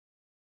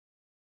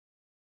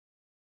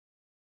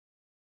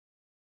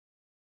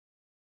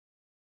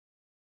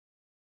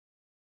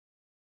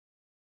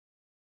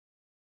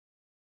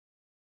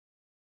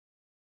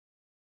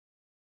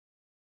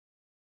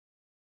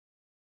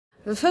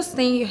The first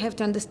thing you have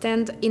to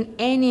understand, in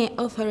any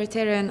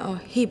authoritarian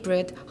or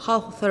hybrid,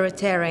 half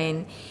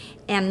authoritarian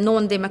and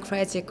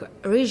non-democratic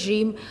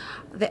regime,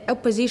 the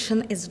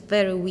opposition is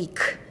very weak.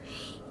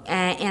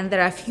 And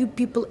there are few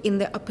people in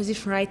the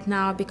opposition right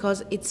now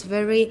because it's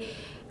very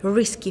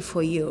risky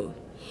for you.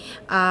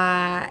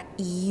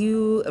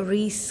 You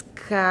risk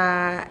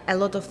a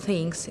lot of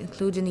things,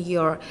 including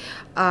your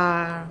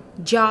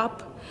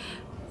job,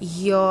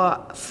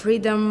 your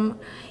freedom,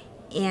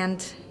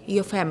 and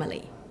your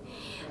family.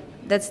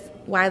 That's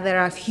why there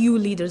are few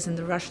leaders in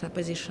the Russian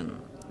opposition.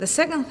 The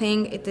second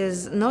thing, it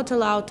is not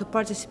allowed to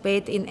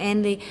participate in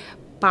any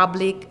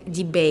public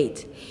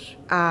debate.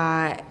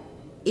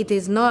 It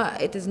is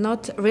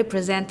not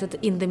represented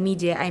in the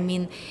media, I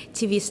mean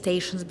TV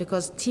stations,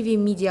 because TV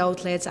media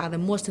outlets are the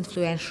most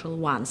influential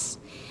ones.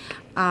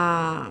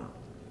 The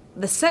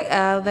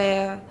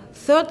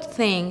third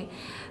thing,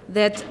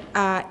 that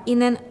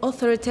in an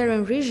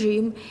authoritarian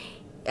regime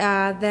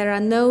there are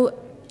no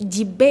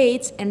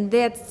debates, and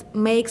that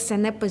makes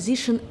an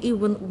opposition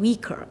even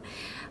weaker.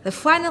 The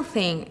final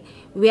thing,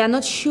 we are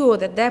not sure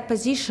that the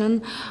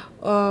opposition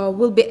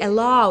will be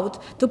allowed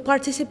to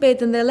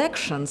participate in the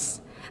elections.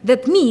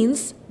 That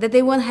means that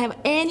they won't have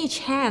any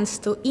chance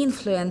to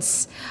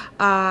influence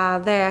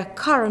their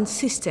current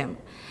system.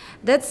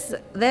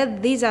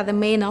 These are the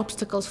main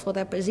obstacles for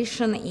the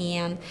opposition,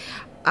 and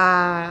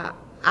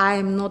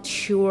I'm not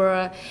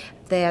sure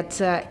that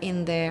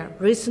in the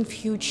recent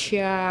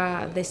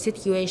future the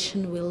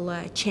situation will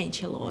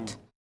change a lot.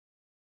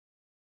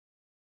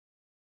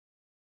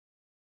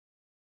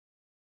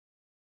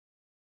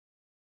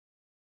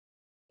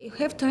 You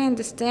have to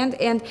understand,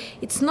 and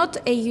it's not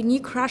a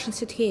unique Russian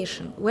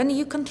situation. When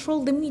you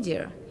control the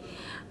media,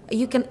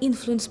 you can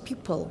influence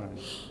people.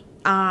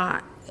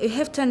 You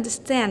have to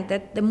understand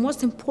that the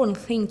most important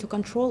thing to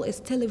control is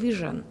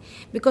television,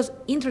 because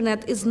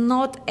internet is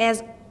not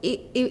as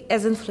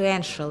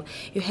influential.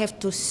 You have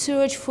to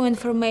search for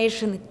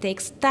information, it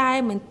takes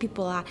time, and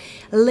people are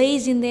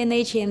lazy in their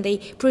nature, and they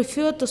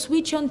prefer to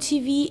switch on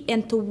TV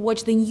and to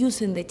watch the news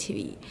in the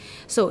TV.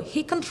 So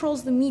he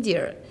controls the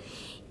media,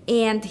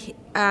 and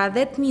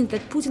that means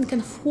that Putin can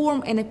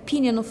form an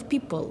opinion of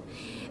people.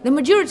 The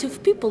majority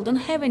of people don't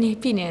have any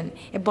opinion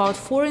about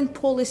foreign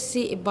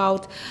policy,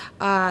 about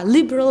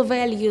liberal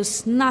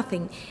values,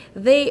 nothing.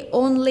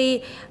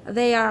 What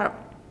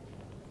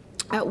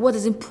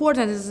is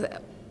important is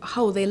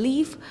how they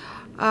live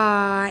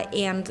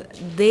and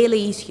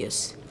daily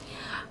issues.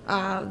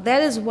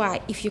 That is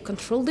why, if you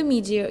control the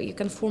media, you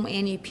can form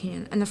any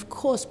opinion. And of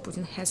course,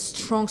 Putin has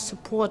strong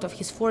support of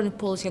his foreign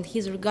policy, and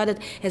he's regarded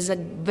as a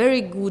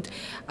very good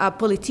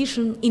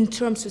politician in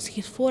terms of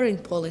his foreign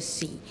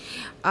policy.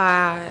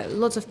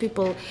 Lots of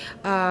people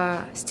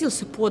still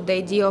support the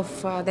idea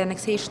of the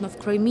annexation of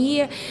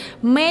Crimea.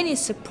 Many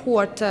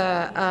support,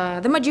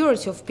 the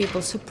majority of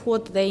people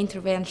support the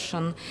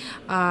intervention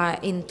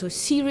into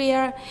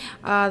Syria,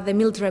 the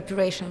military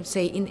operation,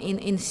 say,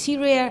 in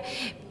Syria.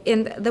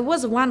 And there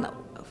was one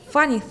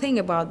funny thing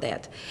about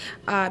that.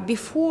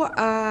 Before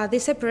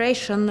this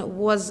operation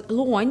was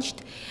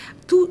launched,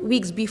 2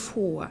 weeks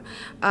before,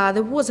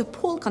 there was a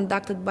poll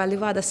conducted by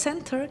Levada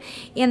Center,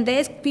 and they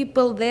asked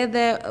people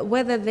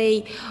whether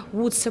they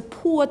would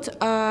support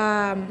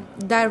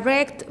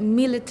direct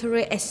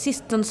military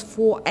assistance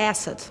for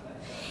Assad.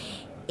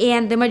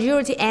 And the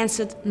majority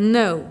answered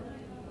no.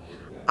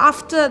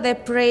 After the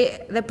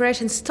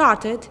operation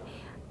started,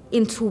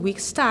 in 2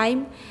 weeks'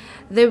 time,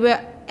 they were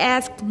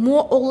asked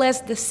more or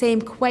less the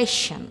same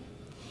question,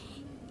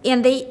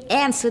 and they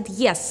answered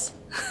yes.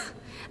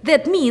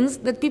 That means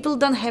that people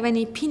don't have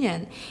any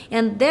opinion,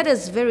 and that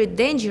is very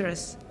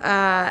dangerous,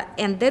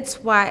 and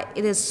that's why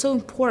it is so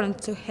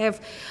important to have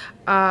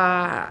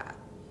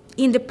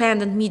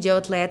independent media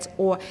outlets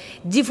or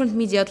different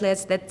media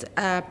outlets that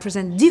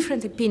present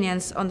different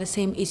opinions on the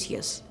same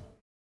issues.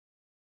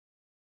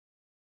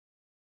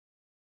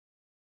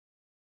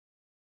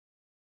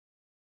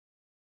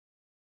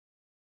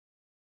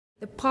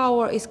 The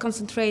power is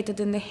concentrated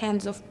in the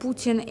hands of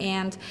Putin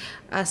and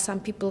some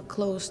people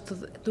close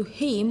to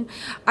him.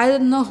 I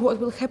don't know what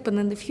will happen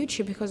in the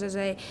future, because as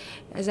I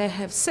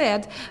have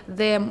said,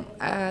 the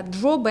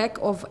drawback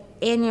of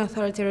any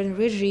authoritarian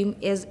regime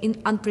is in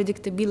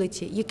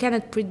unpredictability. You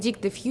cannot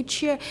predict the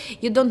future.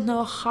 You don't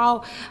know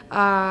how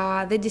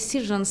the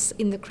decisions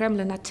in the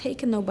Kremlin are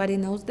taken. Nobody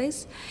knows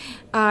this.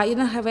 You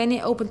don't have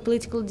any open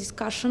political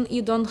discussion.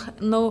 You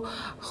don't know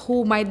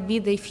who might be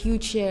the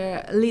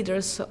future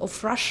leaders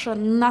of Russia.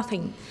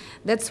 Nothing.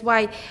 That's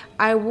why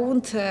I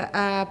won't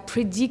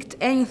predict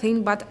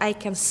anything, but I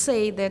can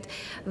say that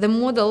the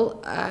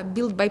model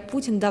built by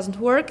Putin doesn't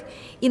work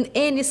in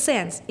any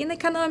sense, in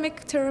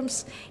economic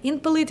terms, in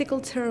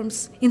political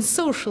terms, in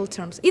social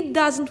terms. It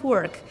doesn't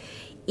work.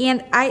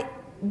 And I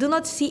do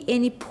not see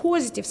any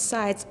positive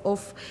sides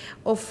of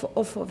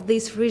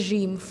this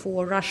regime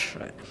for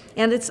Russia.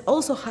 And it's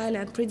also highly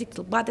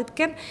unpredictable, but it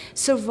can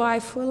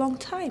survive for a long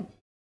time.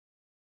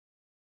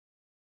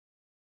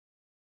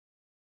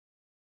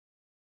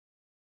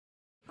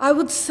 I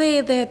would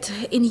say that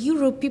in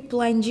Europe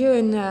people are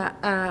enjoying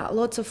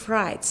lots of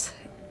rights,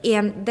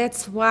 and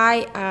that's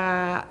why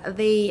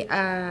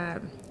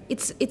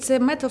it's a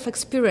matter of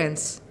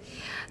experience.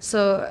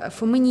 So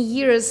for many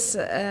years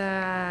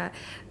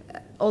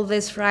all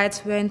these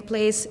rights were in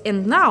place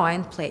and now are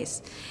in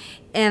place.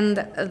 And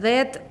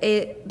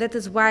that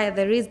is why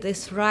there is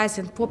this rise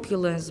in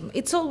populism.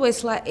 It's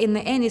always like in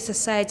any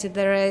society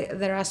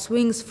there are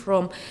swings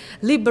from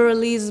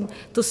liberalism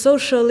to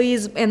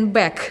socialism and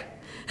back.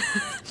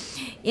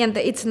 And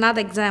it's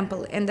another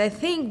example. And I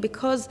think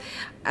because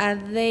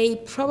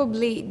they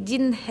probably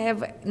didn't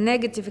have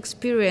negative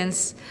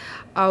experience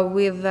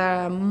with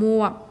a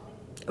more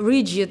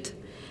rigid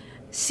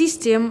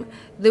system,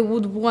 they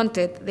would want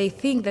it. They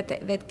think that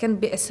that can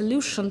be a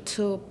solution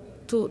to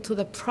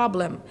the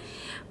problem.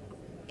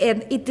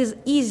 And it is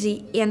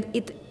easy, and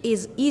it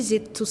is easy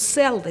to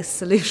sell this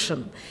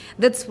solution.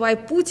 That's why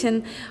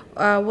Putin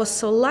was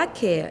so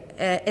lucky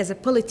as a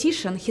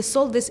politician. He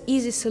sold these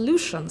easy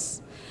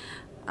solutions,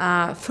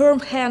 firm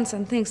hands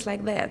and things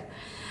like that.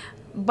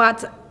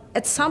 But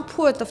at some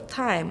point of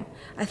time,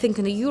 I think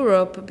in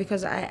Europe,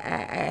 because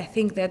I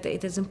think that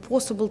it is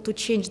impossible to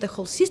change the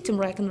whole system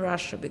like in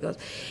Russia, because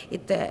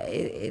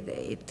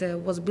it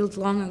was built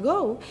long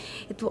ago.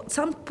 At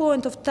some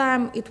point of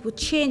time, it would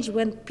change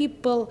when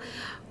people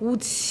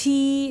would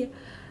see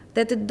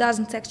that it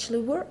doesn't actually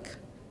work.